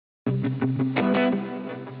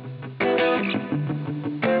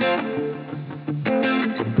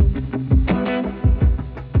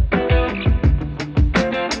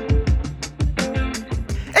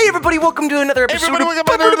everybody, welcome to another episode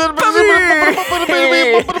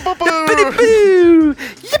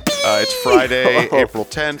It's Friday, April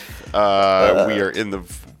 10th. We are in the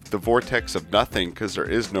vortex of nothing because there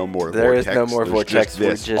is no more There vortex. is no more There's vortex. Just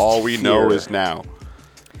this. We're just All we know here. is now.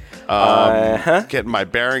 Getting my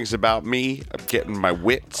bearings about me. I'm getting my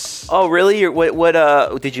wits. Oh, really?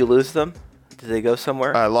 What did you lose them? Did they go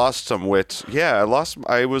somewhere? I lost some wits. Yeah, I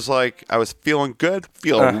was feeling good,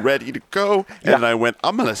 feeling ready to go. And then I went,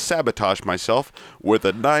 I'm going to sabotage myself with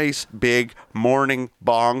a nice big morning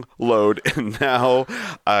bong load. And now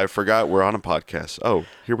I forgot we're on a podcast. Oh,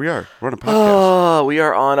 here we are. We're on a podcast. Oh, we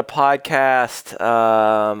are on a podcast.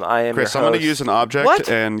 I am Chris, your I'm going to host. use an object. What?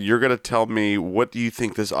 And you're going to tell me what do you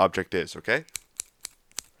think this object is, okay?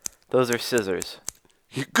 Those are scissors.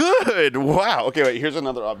 Good. Wow. Okay, wait. Here's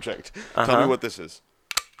another object. Tell me what this is.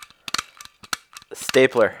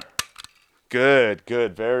 Stapler. Good.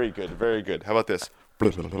 Very good. Very good. How about this?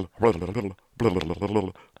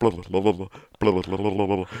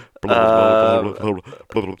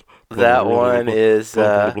 That one is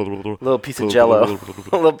a little piece of Jello.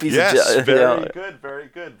 A little piece of Jello. Yes,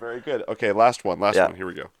 very good. Okay, last one. Here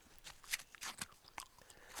we go.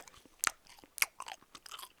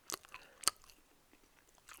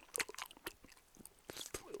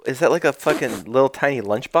 Is that like a fucking little tiny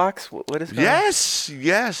lunchbox? What is going on?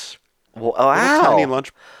 Yes. Well, Little wow. tiny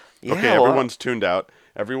lunch. Yeah, Okay, well, everyone's tuned out.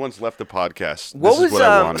 Everyone's left the podcast. What This was is what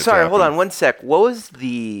I wanted to sorry, hold happen. on one sec. What was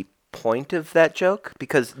the point of that joke?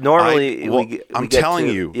 Because normally I'm telling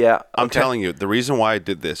you. Yeah. I'm okay. telling you. The reason why I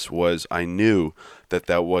did this was I knew that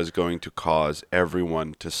was going to cause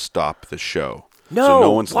everyone to stop the show. No, so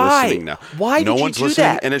no one's why? listening now. Why no did you one's do listening,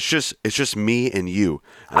 that? and it's just me and you.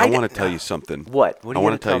 And I want to tell you something. What? What are I you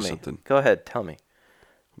want gonna to tell you me? something. Go ahead, tell me.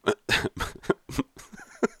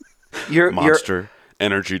 you're Monster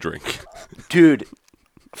energy drink. dude.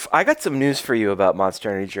 I got some news for you about Monster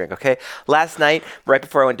Energy drink, okay? Last night, right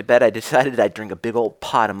before I went to bed, I decided I'd drink a big old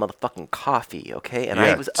pot of motherfucking coffee, okay? And I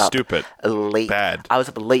Yeah, was up stupid. late. Bad. I was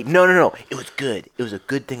up late. No. It was good. It was a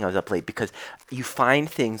good thing I was up late because you find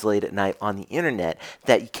things late at night on the internet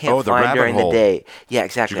that you can't the find rabbit during hole. the day. Yeah,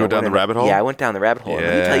 exactly. Did you go down the rabbit hole? Yeah, I went down the rabbit hole. And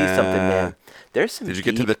let me tell you something, man. There's some Did you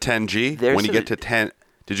get to the 10G? there's When you some- get to 10,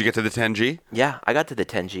 did you get to the 10G? Yeah, I got to the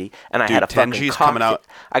 10G, and I Dude, had a fucking 10G 's cocktail. coming out.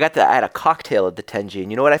 I had a cocktail at the 10G,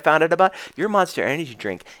 and you know what I found out about? Your Monster Energy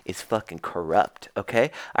drink is fucking corrupt, okay?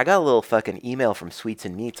 I got a little fucking email from Sweets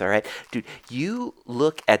and Meats, all right? Dude, you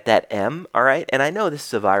look at that M, all right? And I know this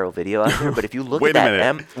is a viral video out there, but if you look Wait at a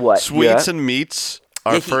that minute. M, what? Sweets yeah? and Meats,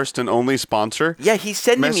 our Yeah, first and only sponsor. Yeah, he's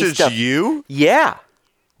sending me Message stuff. you? Yeah.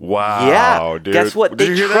 Wow, Yeah, dude. guess what? Did They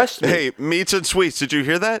you hear trust that? me. Hey, Meats and Sweets, did you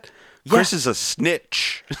hear that? Yeah. Chris is a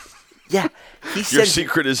snitch. Yeah. He Your said,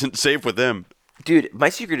 secret isn't safe with him. dude, my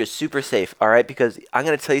secret is super safe, all right? Because I'm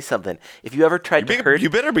going to tell you something. If you ever tried to hurt... You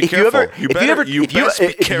better be if careful. You best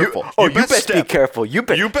be careful. You You best be step. careful. You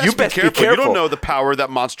best be careful. You don't know the power that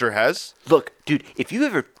Monster has. Look, dude, if you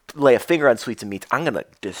ever lay a finger on Sweets and Meats, I'm gonna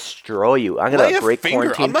destroy you. I'm Lay gonna a break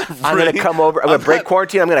finger? quarantine. I'm not I'm gonna really- come over. I'm gonna I'm break not-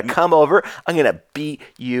 quarantine. I'm gonna come over. I'm gonna beat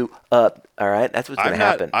you up. All right, that's what's gonna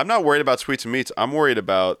happen. I'm not worried about Sweets and Meats. I'm worried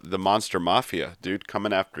about the Monster Mafia, dude,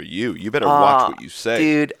 coming after you. You better watch what you say.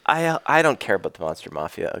 Dude, I don't care about the Monster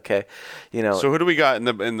Mafia. Okay, you know. So who do we got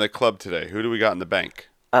in the club today? Who do we got in the bank?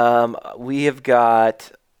 We have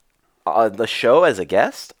got the show as a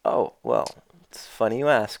guest. Oh well, it's funny you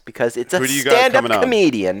ask because it's a Who do you got stand-up coming on?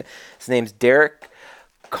 comedian. His name's Derek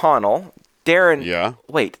Connell. Darren. Yeah.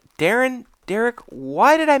 Wait, Darren. Derek.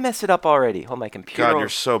 Why did I mess it up already? Hold my computer. God, you're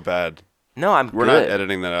so bad. No, I'm We're good. not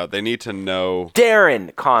editing that out. They need to know.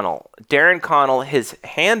 Darren Connell. Darren Connell. His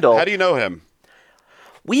handle. How do you know him?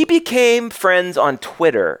 We became friends on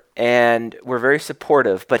Twitter, and we're very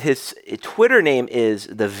supportive. But his Twitter name is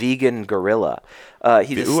the Vegan Gorilla.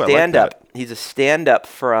 He's Ooh, a I like stand-up. that. He's a stand-up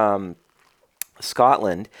from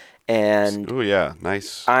Scotland, and Oh yeah,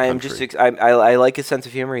 nice. I'm country. just I like his sense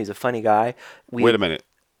of humor. He's a funny guy. Wait a minute.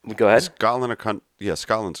 Go ahead. Scotland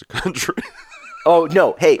Scotland's a country. Oh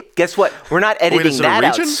no! Hey, guess what? We're not editing is it a that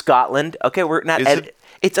out. region? Scotland. Okay, we're not. Is it?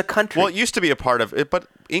 It's a country. Well, it used to be a part of it, but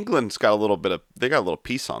England's got a little bit of. They got a little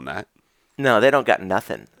piece on that. No, they don't got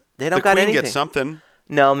nothing. They don't The got Queen anything. gets something.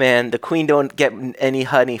 No, man, the Queen don't get any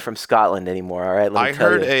honey from Scotland anymore. All right, let me I tell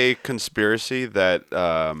heard you. a conspiracy that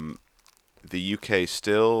the UK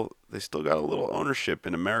still got a little ownership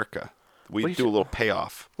in America. We What are you do a little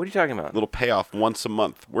payoff. What are you talking about? Little payoff once a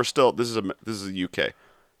month. We're still this is the UK.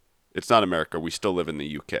 It's not America. We still live in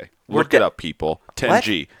the UK. Look it up, people.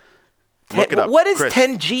 10G. Look it up. What is Chris.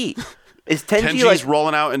 10G? Is 10G 10G like? is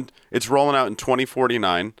rolling out in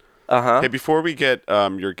 2049. Uh huh. Hey, before we get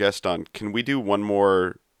your guest on, can we do one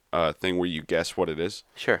more thing where you guess what it is?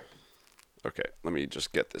 Sure. Okay, let me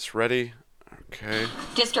just get this ready. Okay.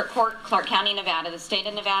 District Court, Clark County, Nevada. The state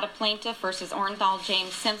of Nevada plaintiff versus Orenthal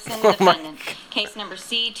James Simpson, defendant. Case number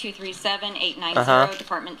C-237-890,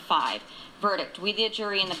 Department 5. Verdict. We, the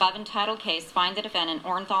jury, in the above entitled case, find the defendant,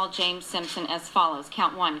 Orenthal James Simpson, as follows.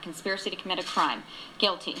 Count 1, conspiracy to commit a crime.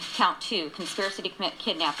 Guilty. Count 2, conspiracy to commit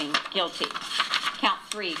kidnapping. Guilty. Count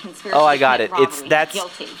 3, conspiracy Oh, I to got commit it. robbery. That's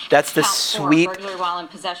Guilty. that's the Count 4, sweet. burglary while in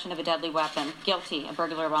possession of a deadly weapon. Guilty. A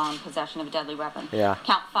burglar while in possession of a deadly weapon. Yeah.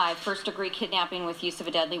 Count 5, first-degree kidnapping with use of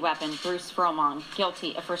a deadly weapon. Bruce Frohman.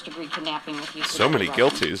 Guilty. A first-degree kidnapping with use of a So deadly many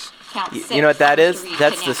weapon. guilties. Count You 6, know what that is? first-degree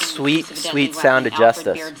That's the kidnapping with sweet, use of a deadly sweet weapon. sound of Alfred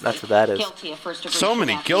justice. Beardsley. That's what that is. Guilty. A first-degree So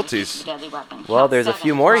many kidnapping with use guilties. of a deadly weapon. Well, Count there's a 7,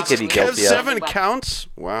 few more he could be robbery guilty Have of. with a 7 weapon. counts?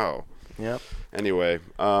 Wow. Yep. Anyway,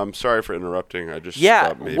 sorry for interrupting. I just Yeah.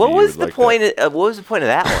 thought maybe What you was would the like point? that. What was the point of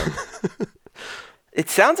that one? It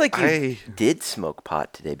sounds like you I- did smoke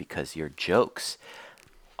pot today because your jokes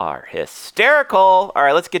are hysterical. All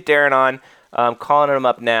right, let's get Darren on. I'm calling him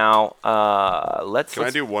up now. Let's. Can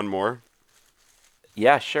I do one more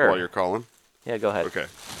Yeah, sure. while you're calling? Yeah, go ahead. Okay.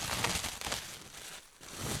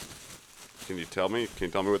 Can you tell me? Can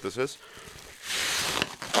you tell me what this is?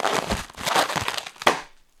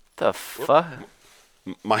 The fuck?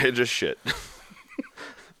 Maya just shit.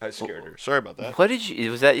 I scared her. Sorry about that. What did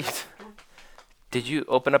you? Was that? Did you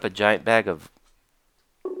open up a giant bag of?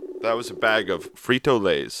 That was a bag of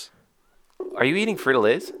Frito-Lays. Are you eating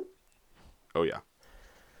Frito-Lays? Oh, yeah.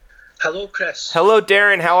 Hello, Chris. Hello,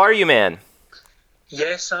 Darren. How are you, man?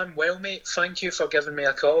 Yes, I'm well, mate. Thank you for giving me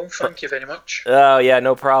a call. Thank you very much. Oh yeah,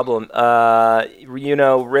 no problem. You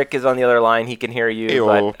know, Rick is on the other line. He can hear you,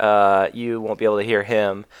 Ayo. but you won't be able to hear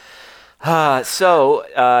him.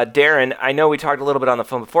 Darren, I know we talked a little bit on the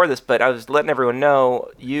phone before this, but I was letting everyone know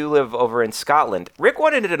you live over in Scotland. Rick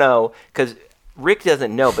wanted to know, because Rick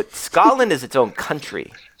doesn't know, but Scotland is its own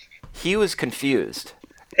country. He was confused.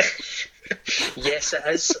 Yes, it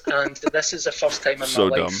is, and this is the first time in So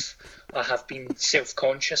my dumb. life I have been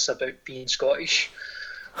self-conscious about being Scottish.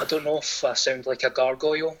 I don't know if I sound like a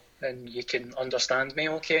gargoyle, and you can understand me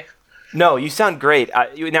okay. No, you sound great.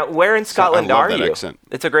 Now, where in Scotland love are that you? accent.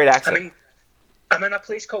 It's a great accent. I'm in a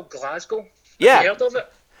place called Glasgow. Yeah. Have you heard of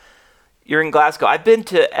it? You're in Glasgow. I've been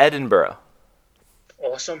to Edinburgh.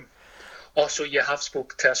 Awesome. Also, you have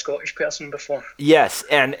spoke to a Scottish person before. Yes,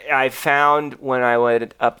 and I found when I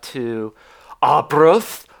went up to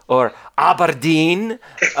Arbroath or Aberdeen,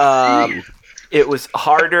 it was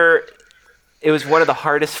harder. It was one of the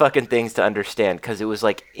hardest fucking things to understand because it was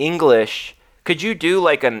like English. Could you do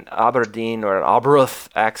like an Aberdeen or an Arbroath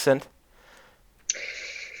accent?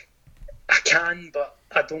 I can, but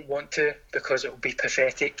I don't want to because it will be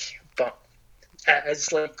pathetic. But it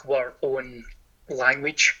is like our own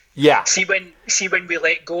language. Yeah, See when we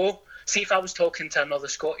let go. See if I was talking to another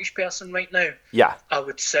Scottish person right now, yeah. I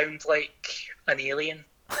would sound like an alien.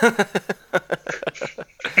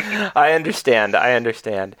 I understand.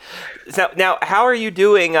 So now, how are you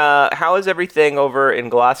doing? How is everything over in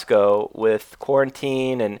Glasgow with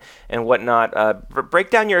quarantine and whatnot? Break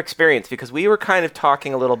down your experience because we were kind of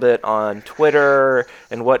talking a little bit on Twitter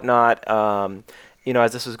and whatnot,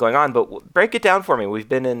 as this was going on. But break it down for me. We've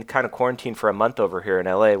been in kind of quarantine for a month over here in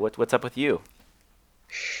LA. What's up with you?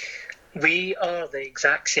 We are the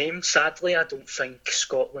exact same. Sadly, I don't think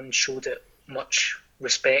Scotland showed it much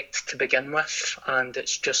respect to begin with, and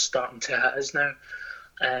it's just starting to hit us now.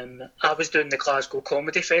 I was doing the Glasgow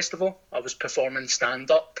Comedy Festival. I was performing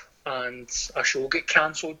stand-up, and a show got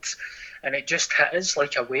cancelled, and it just hit us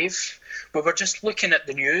like a wave. We were just looking at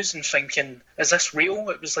the news and thinking, is this real?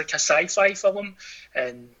 It was like a sci-fi film,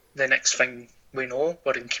 and the next thing we know,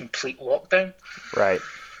 we're in complete lockdown. Right.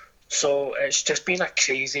 So it's just been a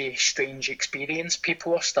crazy, strange experience.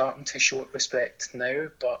 People are starting to show it respect now,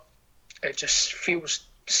 but it just feels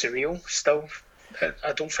surreal still.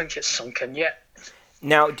 I don't think it's sunk in yet.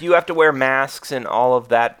 Now, do you have to wear masks and all of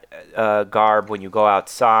that garb when you go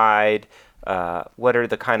outside? What are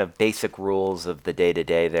the kind of basic rules of the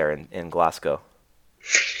day-to-day there in Glasgow?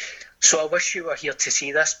 So I wish you were here to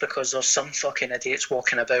see this because there's some fucking idiots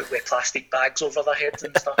walking about with plastic bags over their heads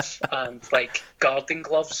and stuff and like gardening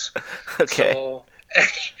gloves. Okay. So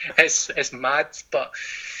it's mad, but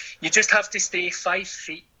you just have to stay 5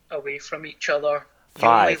 feet away from each other. You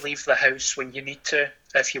only 5. leave the house when you need to,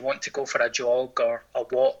 if you want to go for a jog or a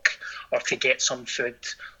walk or to get some food.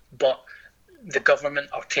 But the government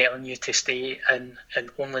are telling you to stay in and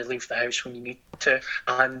only leave the house when you need to.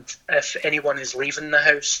 And if anyone is leaving the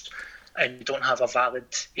house and you don't have a valid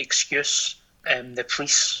excuse, the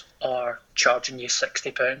police are charging you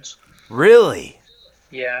 £60. Really?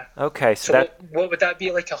 Yeah. Okay, so So that what would that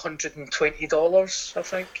be, like $120? I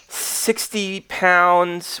think. 60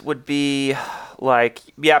 pounds would be like,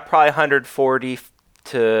 yeah, probably 140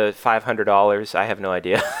 to $500. I have no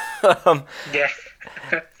idea. um, Yeah.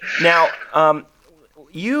 now,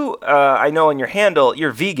 you, I know on your handle,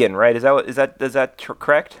 you're vegan, right? Is that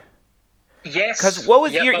correct? Yes. Because what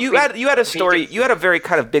was Yep, your, I've you been had a story, vegan. you had a very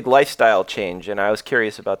kind of big lifestyle change, and I was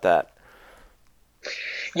curious about that.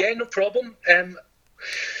 Yeah, no problem.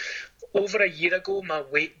 Over a year ago, my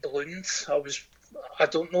weight ballooned. I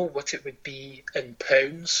don't know what it would be in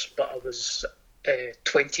pounds, but I was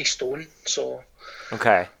 20 stone. So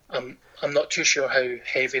Okay. I'm not too sure how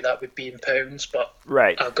heavy that would be in pounds, but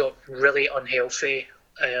Right. I got really unhealthy.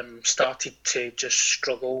 Started to just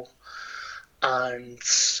struggle, and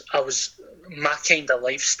my kind of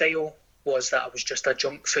lifestyle was that I was just a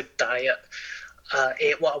junk food diet. I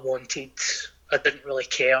ate what I wanted. I didn't really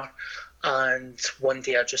care. And one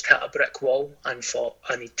day I just hit a brick wall and thought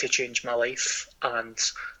I need to change my life. And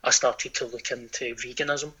I started to look into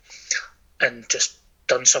veganism and just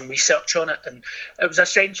done some research on it. And it was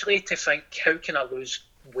essentially to think, how can I lose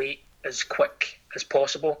weight as quick as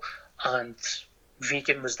possible? And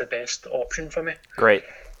vegan was the best option for me. Great.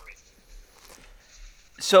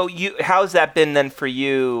 So how's that been then for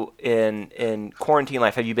you in quarantine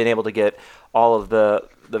life? Have you been able to get all of the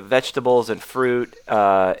vegetables and fruit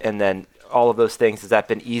and then all of those things? Has that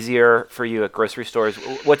been easier for you at grocery stores?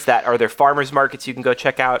 What's that? Are there farmers markets you can go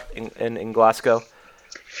check out in Glasgow?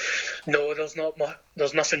 No, there's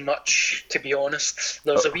nothing much, to be honest.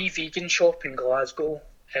 There's a wee vegan shop in Glasgow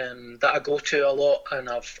that I go to a lot, and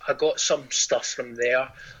I got some stuff from there,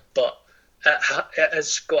 but it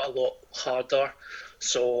has got a lot harder.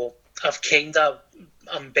 So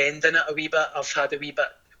I'm bending it a wee bit. I've had a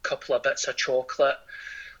couple of bits of chocolate.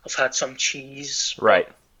 I've had some cheese. Right.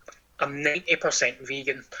 I'm 90%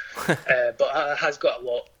 vegan, but it has got a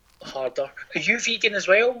lot harder. Are you vegan as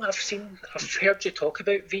well? I've heard you talk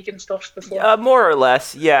about vegan stuff before. More or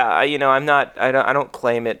less, yeah. I'm not. I don't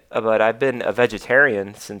claim it, but I've been a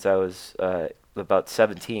vegetarian since I was about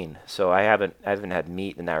 17. So I haven't had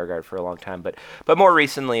meat in that regard for a long time. But more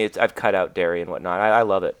recently, I've cut out dairy and whatnot. I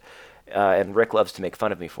love it, and Rick loves to make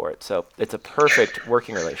fun of me for it. So it's a perfect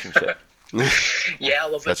working relationship. Yeah, I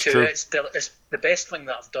love That's it too. true. It's the best thing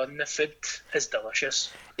that I've done. The food is delicious.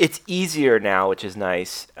 It's easier now, which is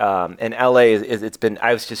nice. And LA it's been.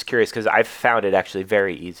 I was just curious because I've found it actually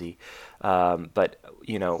very easy. But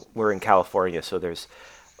we're in California, so there's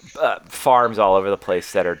farms all over the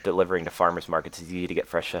place that are delivering to farmers markets. It's easy to get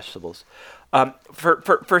fresh vegetables.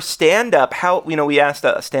 For stand up, how we asked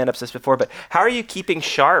stand ups this before, but how are you keeping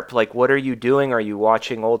sharp? Like, what are you doing? Are you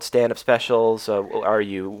watching old stand up specials? Are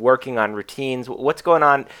you working on routines? What's going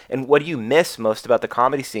on? And what do you miss most about the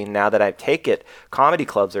comedy scene now that I take it comedy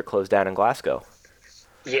clubs are closed down in Glasgow?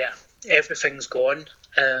 Yeah, everything's gone.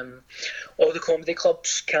 All the comedy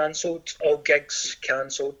clubs cancelled, all gigs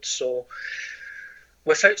cancelled. So,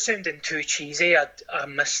 without sounding too cheesy, I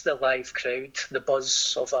miss the live crowd, the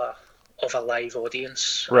buzz of a live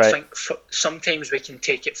audience. Right. I think sometimes we can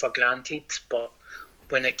take it for granted, but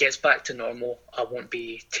when it gets back to normal, I won't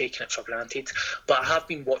be taking it for granted. But I have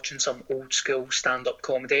been watching some old school stand-up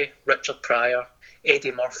comedy, Richard Pryor,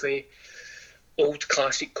 Eddie Murphy, old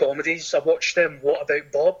classic comedies. I watched What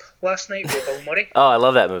About Bob last night with Bill Murray. Oh, I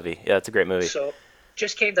love that movie. Yeah, it's a great movie. So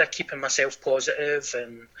just kind of keeping myself positive,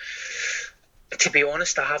 and to be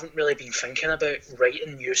honest, I haven't really been thinking about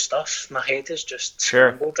writing new stuff. My head is just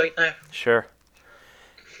scrambled right now. Sure.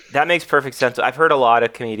 That makes perfect sense. I've heard a lot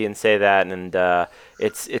of comedians say that, and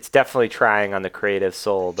it's definitely trying on the creative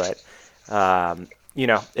soul. But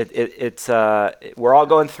it's we're all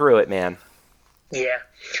going through it, man. Yeah,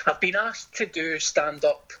 I've been asked to do stand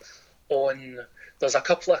up on. There's a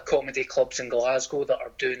couple of comedy clubs in Glasgow that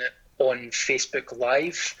are doing it on Facebook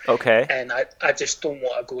Live. Okay. And I just don't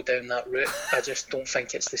want to go down that route. I just don't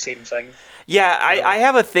think it's the same thing. Yeah, I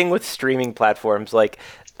have a thing with streaming platforms. Like,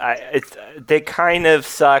 they kind of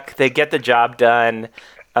suck. They get the job done,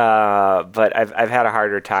 but I've had a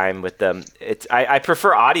harder time with them. I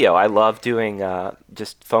prefer audio. I love doing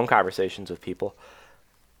just phone conversations with people.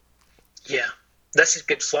 Yeah. This is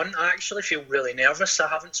good fun. I actually feel really nervous. I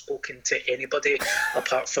haven't spoken to anybody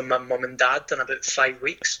apart from my mum and dad in about 5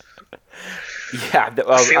 weeks. Yeah,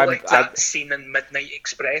 I feel like that scene in Midnight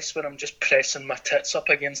Express when I'm just pressing my tits up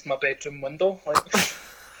against my bedroom window.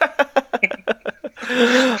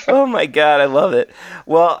 Oh my God, I love it.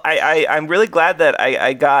 Well, I'm really glad that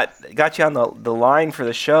I got you on the line for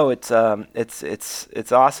the show. It's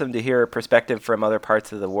awesome to hear a perspective from other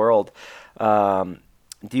parts of the world.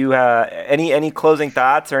 Do you any closing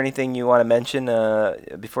thoughts or anything you want to mention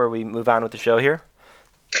before we move on with the show here?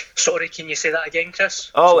 Sorry, can you say that again,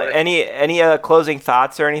 Chris? Oh, Sorry. any closing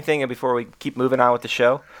thoughts or anything before we keep moving on with the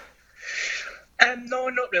show? No,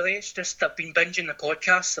 not really. It's just I've been binging the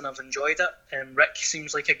podcast and I've enjoyed it. And Rick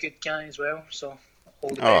seems like a good guy as well. So all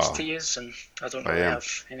the best to you. And I don't really have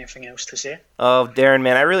anything else to say. Oh, Darren,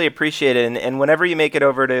 man, I really appreciate it. And whenever you make it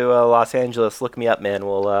over to Los Angeles, look me up, man.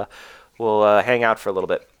 We'll hang out for a little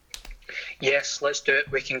bit. Yes, let's do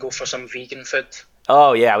it. We can go for some vegan food.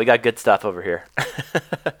 Oh, yeah, we got good stuff over here.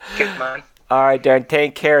 Good man. All right, Darren,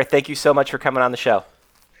 take care. Thank you so much for coming on the show.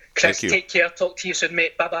 Chris, Thank you. take care. Talk to you soon,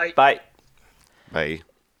 mate. Bye-bye. Bye. Bye.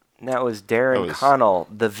 And that was Darren Connell,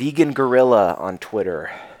 the vegan gorilla on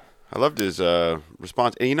Twitter. I loved his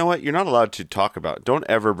response. And you know what? You're not allowed to talk about. Don't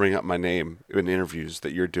ever bring up my name in interviews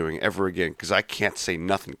that you're doing ever again, because I can't say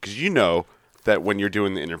nothing. Because you know that when you're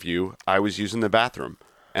doing the interview, I was using the bathroom,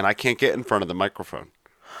 and I can't get in front of the microphone.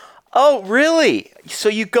 Oh, really? So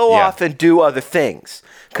you go off and do other things?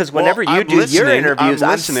 Because whenever you do your interviews,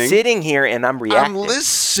 I'm sitting here and I'm reacting. I'm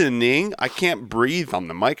listening. I can't breathe on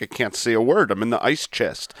the mic. I can't say a word. I'm in the ice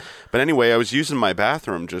chest. But anyway, I was using my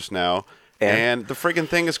bathroom just now, and the friggin'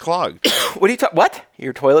 thing is clogged. What are you talking? What?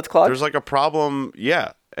 Your toilet's clogged? There's like a problem.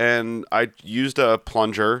 Yeah, and I used a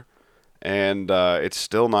plunger, and it's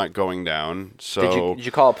still not going down. So did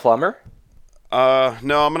you call a plumber?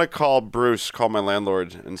 No, I'm gonna call Bruce, call my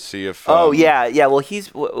landlord, and see if. Oh yeah. Well,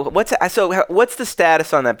 what's the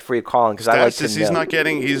status on that before you call him? Because I like to know. He's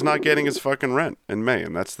not getting his fucking rent in May,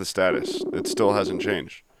 and that's the status. It still hasn't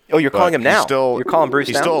changed. Oh, you're calling him now. You're calling Bruce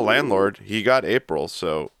now. He's still a landlord. He got April,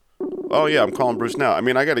 so. Oh yeah, I'm calling Bruce now. I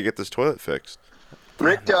mean, I got to get this toilet fixed.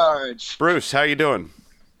 Rick Darge. Bruce, how you doing?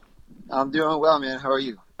 I'm doing well, man. How are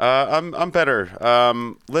you? I'm better.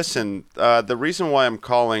 Listen, the reason why I'm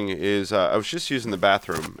calling is I was just using the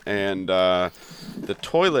bathroom, and the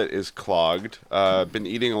toilet is clogged. Been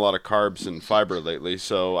eating a lot of carbs and fiber lately,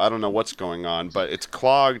 so I don't know what's going on, but it's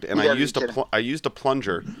clogged, and I used a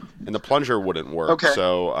plunger, and the plunger wouldn't work. Okay.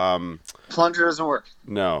 So plunger doesn't work.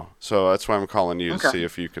 No, so that's why I'm calling you to see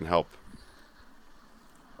if you can help.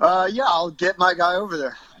 Yeah, I'll get my guy over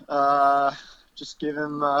there. Just give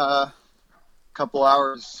him couple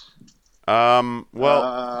hours.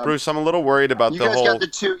 Bruce, I'm a little worried about the whole. You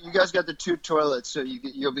guys got the two toilets, so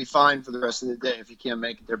you'll be fine for the rest of the day if you can't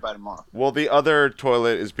make it there by tomorrow. Well, the other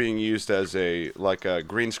toilet is being used as a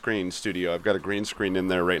green screen studio. I've got a green screen in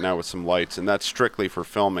there right now with some lights, and that's strictly for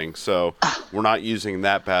filming. So we're not using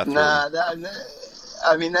that bathroom. I'm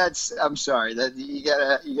sorry. That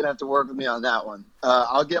you're gonna have to work with me on that one.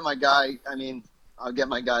 I'll get my guy. I'll get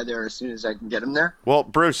my guy there as soon as I can get him there. Well,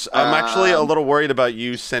 Bruce, I'm actually a little worried about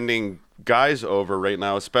you sending guys over right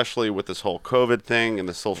now, especially with this whole COVID thing and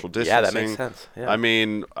the social distancing. Yeah, that makes sense. Yeah. I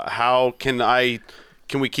mean, how can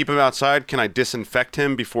we keep him outside? Can I disinfect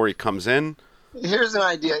him before he comes in? Here's an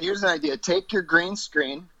idea. Take your green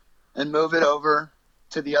screen and move it over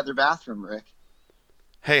to the other bathroom, Rick.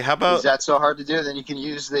 Hey, how about... Is that so hard to do? Then you can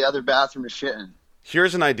use the other bathroom to shit in.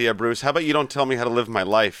 Here's an idea, Bruce. How about you don't tell me how to live my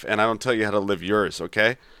life, and I don't tell you how to live yours,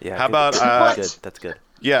 okay? Yeah. How about... That's good.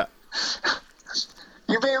 Yeah.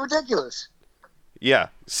 You're being ridiculous. Yeah.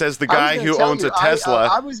 Says the guy who owns a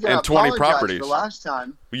Tesla and 20 properties. For last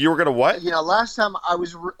time. You were going to what? Last time I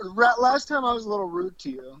was a little rude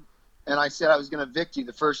to you, and I said I was going to evict you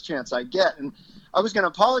the first chance I get, and I was going to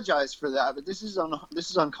apologize for that, but this is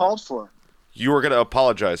uncalled for. You were going to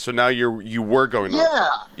apologize, so now you were going to... Yeah.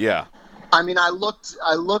 Yeah. I mean, I looked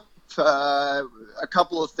a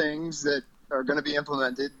couple of things that are going to be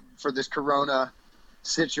implemented for this Corona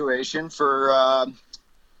situation for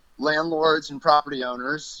landlords and property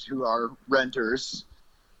owners who are renters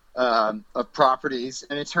of properties.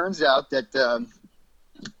 And it turns out that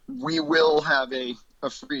we will have a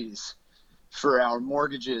freeze for our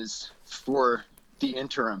mortgages for the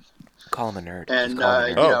interim. Call him a nerd.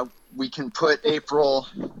 And, we can put April.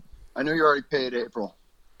 I know you already paid April.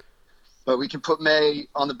 But we can put May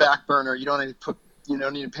on the back burner. You don't need to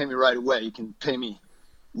pay me right away. You can pay me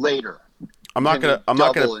later. I'm not gonna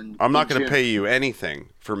pay you anything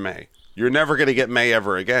for May. You're never gonna get May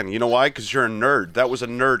ever again. You know why? Because you're a nerd. That was a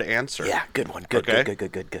nerd answer. Yeah, good one. Good.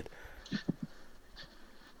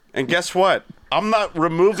 And guess what? I'm not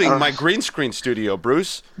removing my green screen studio,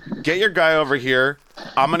 Bruce. Get your guy over here.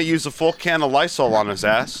 I'm gonna use a full can of Lysol on his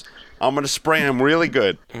ass. I'm going to spray him really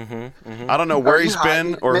good. I don't know where he's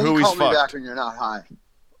been or who he's fucked. Maybe call me back when you're not high,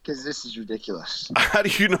 because this is ridiculous. How do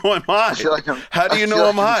you know I'm high? How do you know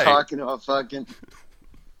I'm high? I feel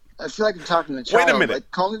like I'm talking to a child. Wait a minute. Like,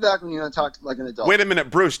 call me back when you want to talk like an adult. Wait a minute,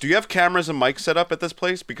 Bruce. Do you have cameras and mics set up at this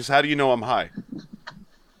place? Because how do you know I'm high?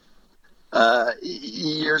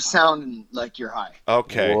 You're sounding like you're high.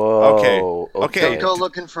 Okay. Whoa, Okay. Don't go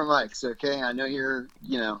looking for mics, okay? I know you're,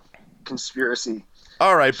 conspiracy.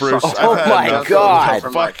 All right, Bruce. Oh I've had my enough. God.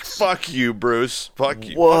 Fuck you, Bruce. Fuck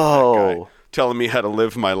you. Whoa. Fuck that guy. Telling me how to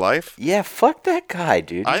live my life. Yeah, fuck that guy,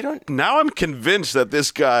 dude. Now I'm convinced that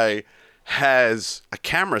this guy has a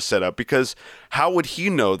camera set up, because how would he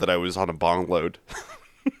know that I was on a bong load?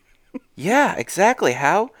 Yeah, exactly.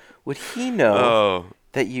 How would he know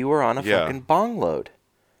that you were on a fucking bong load?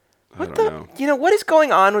 What don't know. What is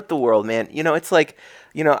going on with the world, man? It's like,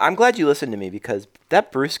 I'm glad you listened to me, because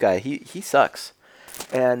that Bruce guy, he sucks.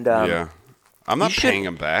 And yeah. I'm not paying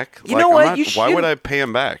him back. You know what? Why would I pay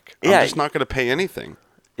him back? Yeah. I'm just not going to pay anything.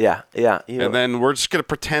 Yeah. And then we're just going to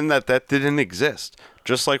pretend that didn't exist.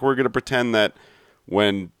 Just like we're going to pretend that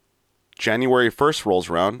when January 1st rolls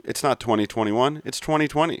around, it's not 2021, it's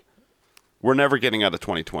 2020. We're never getting out of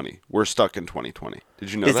 2020. We're stuck in 2020.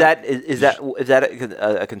 Did you know that? Is that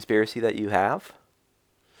a conspiracy that you have?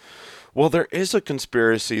 Well, there is a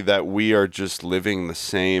conspiracy that we are just living the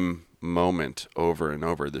same moment over and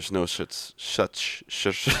over. There's no such.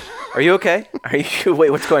 Are you okay? Wait,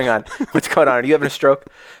 what's going on? What's going on? Are you having a stroke?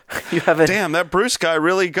 Damn, that Bruce guy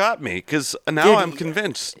really got me, because now Dude, I'm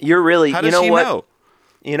convinced. You're really. How does he know?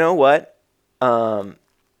 You know what?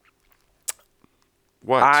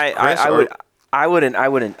 What? I wouldn't.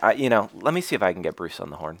 Let me see if I can get Bruce on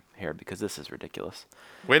the horn here, because this is ridiculous.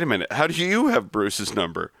 Wait a minute. How do you have Bruce's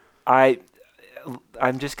number? I'm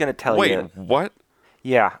just gonna tell you. Wait, what?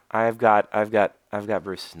 Yeah, I've got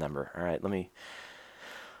Bruce's number. All right, let me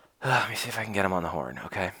see if I can get him on the horn.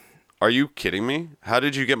 Okay. Are you kidding me? How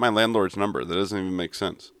did you get my landlord's number? That doesn't even make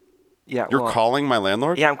sense. Yeah. You're calling my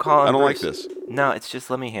landlord? Yeah, I'm calling. I don't Bruce. like this. No, it's just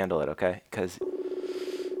let me handle it, okay? Because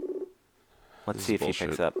let's see if bullshit. he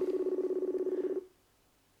picks up.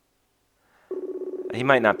 He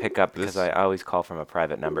might not pick up because I always call from a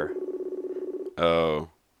private number. Oh.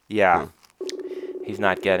 Yeah. He's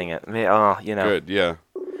not getting it. Good, yeah.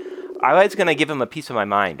 I was going to give him a piece of my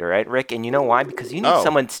mind, all right, Rick? And you know why? Because you need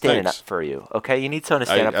someone standing up for you, okay? You need someone to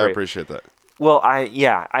stand up for you. I appreciate that. Well,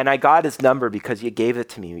 and I got his number because you gave it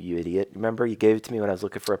to me, you idiot. Remember? You gave it to me when I was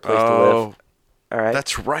looking for a place to live. All right?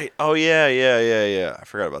 That's right. Oh, yeah. I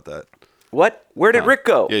forgot about that. What? Where did Rick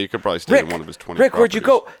go? Yeah, you could probably stay in one of his 20 Rick, where'd you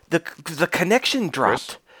properties. go? The connection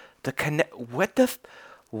dropped. Chris?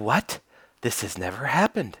 What? This has never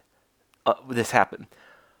happened. This happened.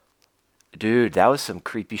 Dude, that was some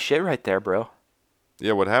creepy shit right there, bro.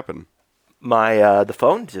 Yeah, what happened? My the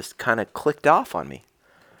phone just kind of clicked off on me.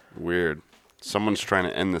 Weird. Someone's trying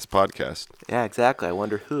to end this podcast. Yeah, exactly. I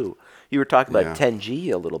wonder who. You were talking about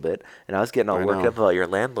 10G a little bit, and I was getting all worked up about your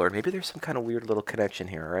landlord. Maybe there's some kind of weird little connection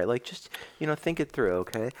here, all right? Like, just, think it through,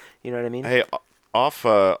 okay? You know what I mean? Hey, off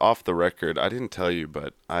the record, I didn't tell you,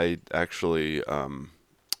 but I actually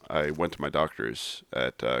I went to my doctor's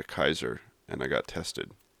at Kaiser, and I got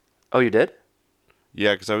tested. Oh, you did?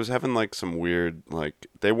 Yeah, because I was having, like, some weird, like,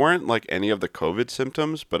 they weren't, like, any of the COVID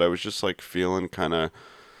symptoms, but I was just, like, feeling kind of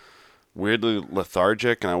weirdly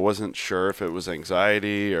lethargic, and I wasn't sure if it was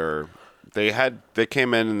anxiety or... They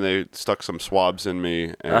came in and they stuck some swabs in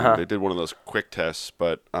me, and they did one of those quick tests,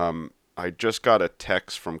 but I just got a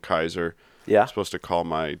text from Kaiser. Yeah. I'm supposed to call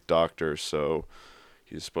my doctor, so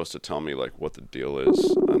he's supposed to tell me, like, what the deal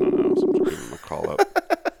is. I don't know, so I'm just giving him a call up.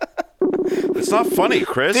 It's not funny,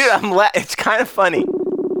 Chris. Dude, it's kind of funny.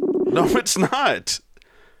 No, it's not.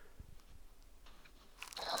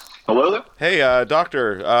 Hello there? Hey,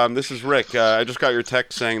 doctor, this is Rick. I just got your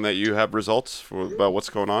text saying that you have results about what's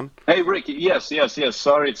going on. Hey, Rick. Yes.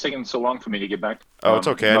 Sorry it's taking so long for me to get back. Oh, it's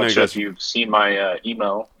okay. I'm I know not you sure guys... if you've seen my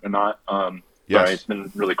email or not. Yes. Sorry, it's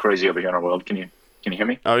been really crazy over here in our world. Can you hear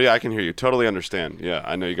me? Oh, yeah, I can hear you. Totally understand. Yeah,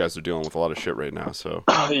 I know you guys are dealing with a lot of shit right now, so...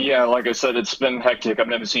 Yeah, like I said, it's been hectic. I've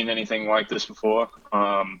never seen anything like this before.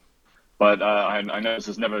 But I know this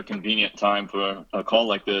is never a convenient time for a call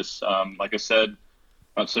like this. Like I said,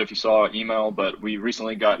 I'm not sure if you saw our email, but we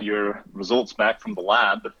recently got your results back from the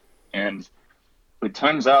lab, and it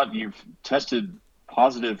turns out you've tested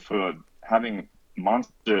positive for having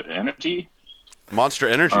Monster Energy. Monster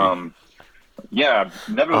Energy? Yeah,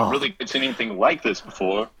 never really seen anything like this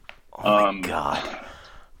before. Oh my God.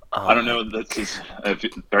 I don't know if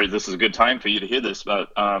this is a good time for you to hear this,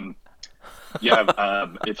 but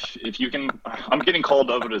if you can, I'm getting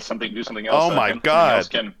called over to do something else. Oh my God!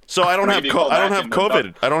 So I don't have COVID.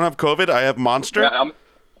 I don't have COVID. I have Monster.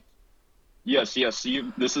 Yeah, yes.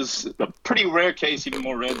 This is a pretty rare case, even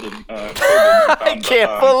more rare than COVID. I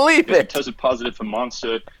can't believe it. You tested positive for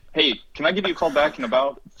Monster. Hey, can I give you a call back in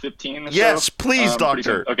about 15 or so? Yes, please,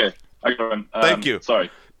 doctor. Okay, I go on. Thank you.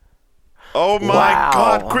 Sorry. Oh my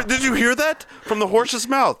Wow. God! Did you hear that from the horse's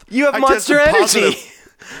mouth? You have I Monster tested Energy. positive.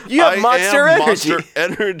 You have I Monster am Energy. Monster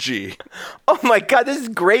Energy. Oh my God, this is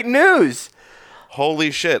great news.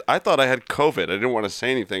 Holy shit! I thought I had COVID. I didn't want to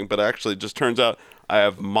say anything, but actually, it just turns out I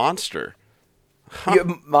have Monster. You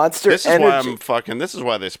have Monster This is Energy. why This is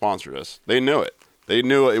why they sponsored us. They knew it. They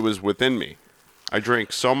knew it was within me. I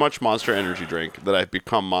drink so much Monster Energy drink that I've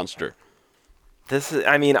become Monster. This is.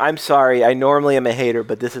 I mean, I'm sorry. I normally am a hater,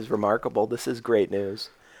 but this is remarkable. This is great news.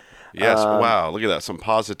 Yes. Wow. Look at that. Some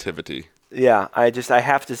positivity. Yeah, I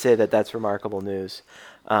have to say that that's remarkable news.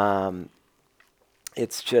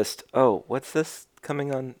 It's just. Oh, what's this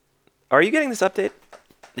coming on? Are you getting this update?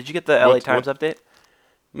 Did you get the LA Times update?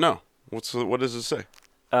 No. What does it say?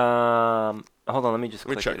 Hold on, let me just Let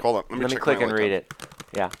me click check. it. Hold on. Let me check click my and laptop. read it.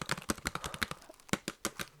 Yeah.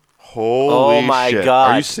 Holy Oh my shit.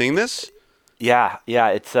 God. Are you seeing this? Yeah,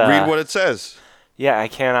 it's Read what it says. Yeah, I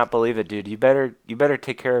cannot believe it, dude. You better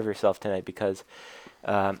take care of yourself tonight because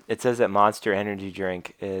it says that Monster Energy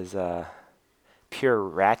drink is pure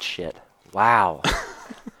rat shit. Wow.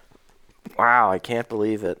 Wow, I can't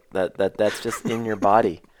believe it. That's just in your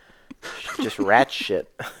body. Just rat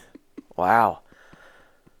shit. Wow.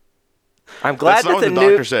 I'm glad That's not that what the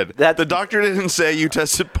doctor said. That The doctor didn't say you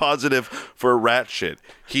tested positive for rat shit.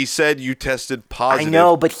 He said you tested positive. I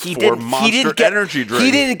know, but he for didn't. Monster He didn't get Energy drink.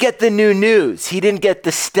 He didn't get the new news. He didn't get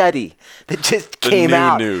the study that just The came new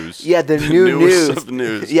out. news. Yeah, the new newest news. of the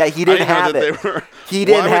news. Yeah, he didn't I know have that it. They were, He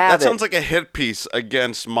didn't have that it. sounds like a hit piece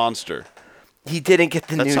against Monster. He didn't get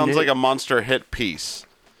the That new sounds news. like a Monster hit piece.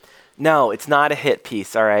 No, it's not a hit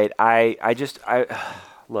piece. All right, I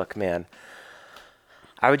look, man.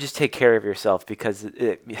 I would just take care of yourself because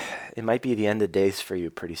it might be the end of days for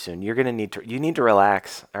you pretty soon. You're gonna need to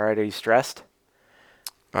relax. All right, are you stressed?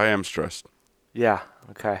 I am stressed. Yeah.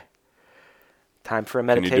 Okay. Time for a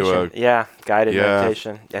Can you do meditation. Yeah, guided Yeah.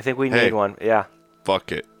 meditation. I think we Hey. need one. Yeah.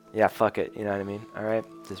 Fuck it. Yeah, fuck it. You know what I mean? All right,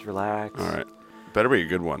 just relax. All right. Better be a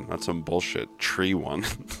good one, not some bullshit tree one.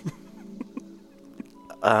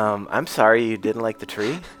 I'm sorry you didn't like the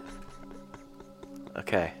tree.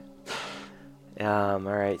 Okay. All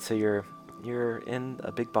right, so you're in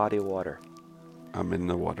a big body of water. I'm in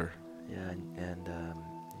the water. Yeah, and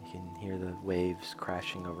you can hear the waves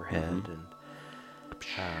crashing overhead,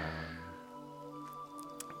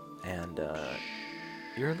 and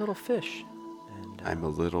you're a little fish, and I'm a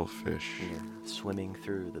little fish. you're swimming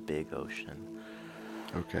through the big ocean,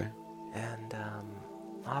 Okay. and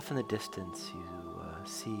off in the distance you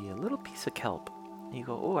see a little piece of kelp. And you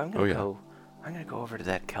go, oh, I'm gonna go over to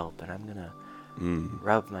that kelp, and I'm gonna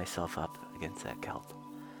rub myself up against that kelp.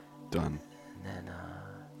 Done. And then,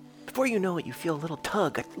 before you know it, you feel a little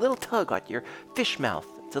tug on your fish mouth.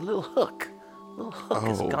 It's a little hook. A little hook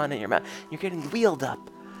has Oh. gone in your mouth. You're getting wheeled up.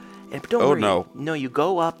 And don't Oh, worry. no. No, you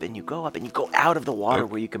go up and you go up and you go out of the water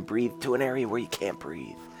Okay. where you can breathe to an area where you can't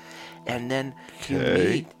breathe. And then you Okay.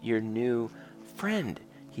 meet your new friend.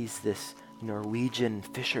 He's this Norwegian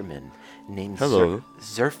fisherman named Hello.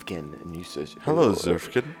 Zurfkin. And he says, Hello,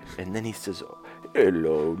 Zurfkin. and then he says,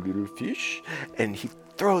 hello, little fish. And he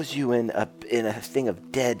throws you in a thing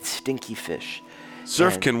of dead, stinky fish.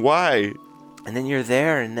 Zurfkin, why? And then you're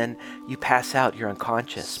there, and then you pass out. You're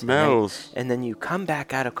unconscious. Smells. And then you come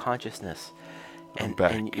back out of consciousness. I'm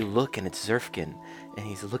back. And you look, and it's Zurfkin. And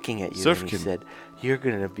he's looking at you, and he Zurfkin. said, you're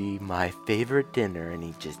going to be my favorite dinner. And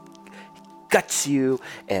he just guts you,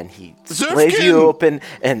 and he splays you Zurfkin! open,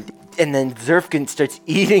 and then Zurfkin starts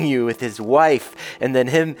eating you with his wife, and then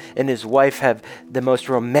him and his wife have the most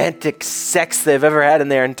romantic sex they've ever had in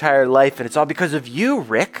their entire life, and it's all because of you,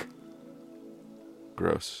 Rick.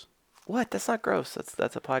 Gross. What? That's not gross.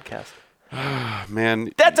 That's a podcast.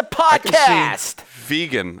 Man. That's a I can see- podcast.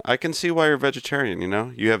 Vegan. I can see why you're vegetarian, you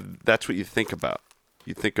know? That's what you think about.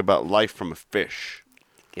 You think about life from a fish.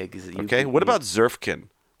 Yeah, 'cause Okay? What about Zurfkin?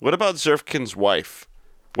 What about Zurfkin's wife?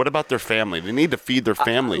 What about their family? They need to feed their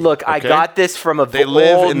family. Look, I okay? got this from a They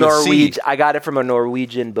live old in the sea. Norwegian. I got it from a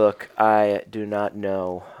Norwegian book. I do not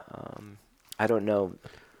know. I don't know.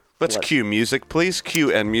 Let's what? cue music, please.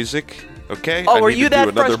 Cue end music. Okay? Oh, I were need you to do that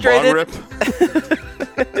another bong frustrated? rip.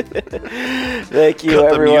 Thank you, Cut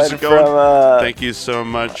the everyone, music going. from Thank you so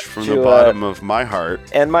much from to, the bottom of my heart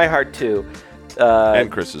and my heart too.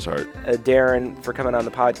 and Chris's heart. Darren, for coming on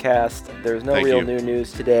the podcast. There's no Thank real you. new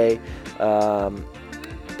news today,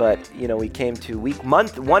 but we came to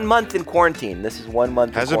 1 month in quarantine. This is 1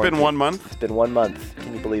 month. Has in it been quarantine. 1 month? It's been 1 month.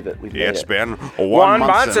 Can you believe it? We've made It's it. been 1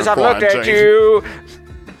 month since I've looked at you.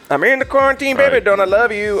 I'm in the quarantine, baby. Right. Don't I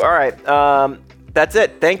love you? All right. That's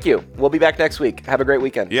it. Thank you. We'll be back next week. Have a great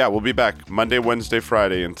weekend. Yeah, we'll be back Monday, Wednesday,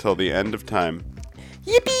 Friday until the end of time.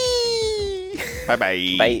 Yippee!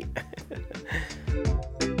 Bye-bye. Bye.